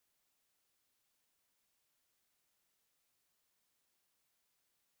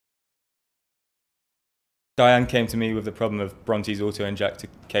Diane came to me with the problem of Bronte's auto-injector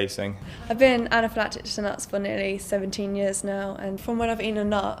casing. I've been anaphylactic to nuts for nearly 17 years now, and from when I've eaten a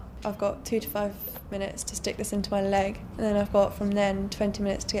nut, I've got 2 to 5 minutes to stick this into my leg, and then I've got from then 20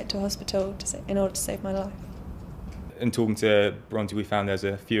 minutes to get to a hospital in order to save my life. In talking to Bronte, we found there's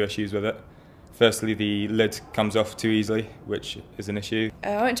a few issues with it. Firstly, the lid comes off too easily, which is an issue.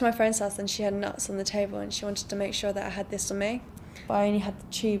 I went to my friend's house and she had nuts on the table and she wanted to make sure that I had this on me. But I only had the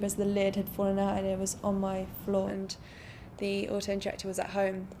tube as the lid had fallen out and it was on my floor and the auto-injector was at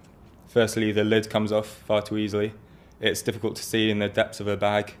home. Firstly, the lid comes off far too easily. It's difficult to see in the depths of a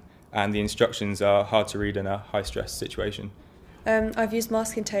bag and the instructions are hard to read in a high-stress situation. I've used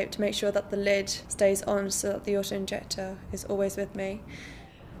masking tape to make sure that the lid stays on so that the auto-injector is always with me.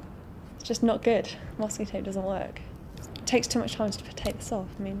 It's just not good. Masking tape doesn't work. It takes too much time to take this off.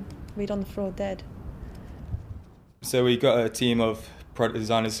 I mean, we'd on the floor dead. So we got a team of product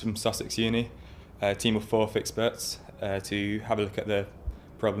designers from Sussex Uni, a team of 4 Fixperts, to have a look at the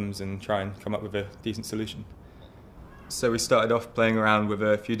problems and try and come up with a decent solution. So we started off playing around with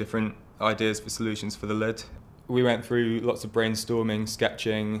a few different ideas for solutions for the lid. We went through lots of brainstorming,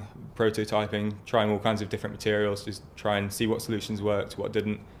 sketching, prototyping, trying all kinds of different materials to try and see what solutions worked, what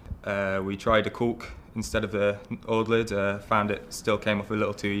didn't. We tried a cork instead of the old lid, found it still came off a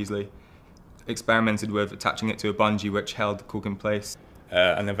little too easily. Experimented with attaching it to a bungee which held the cork in place,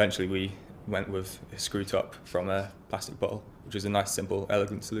 and eventually we went with a screw top from a plastic bottle, which was a nice, simple,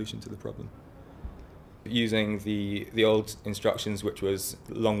 elegant solution to the problem. Using the old instructions, which was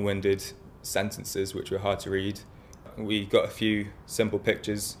long-winded sentences which were hard to read, we got a few simple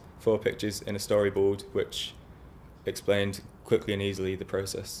pictures, 4 pictures in a storyboard, which explained quickly and easily the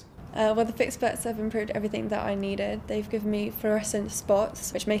process. Well, the Fixperts have improved everything that I needed. They've given me fluorescent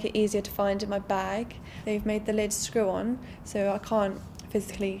spots, which make it easier to find in my bag. They've made the lid screw on, so I can't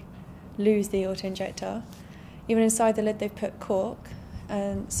physically lose the auto-injector. Even inside the lid they've put cork,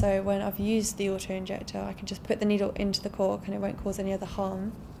 and so when I've used the auto-injector I can just put the needle into the cork and it won't cause any other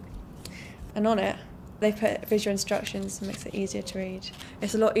harm. And on it, they put visual instructions and makes it easier to read.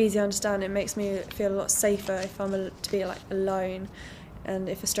 It's a lot easier to understand. It makes me feel a lot safer if I'm to be alone, and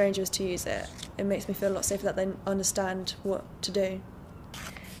if a stranger was to use it, it makes me feel a lot safer that they understand what to do.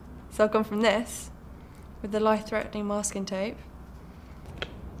 So I've gone from this, with the life-threatening masking tape,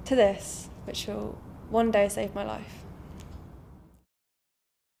 to this, which will one day save my life.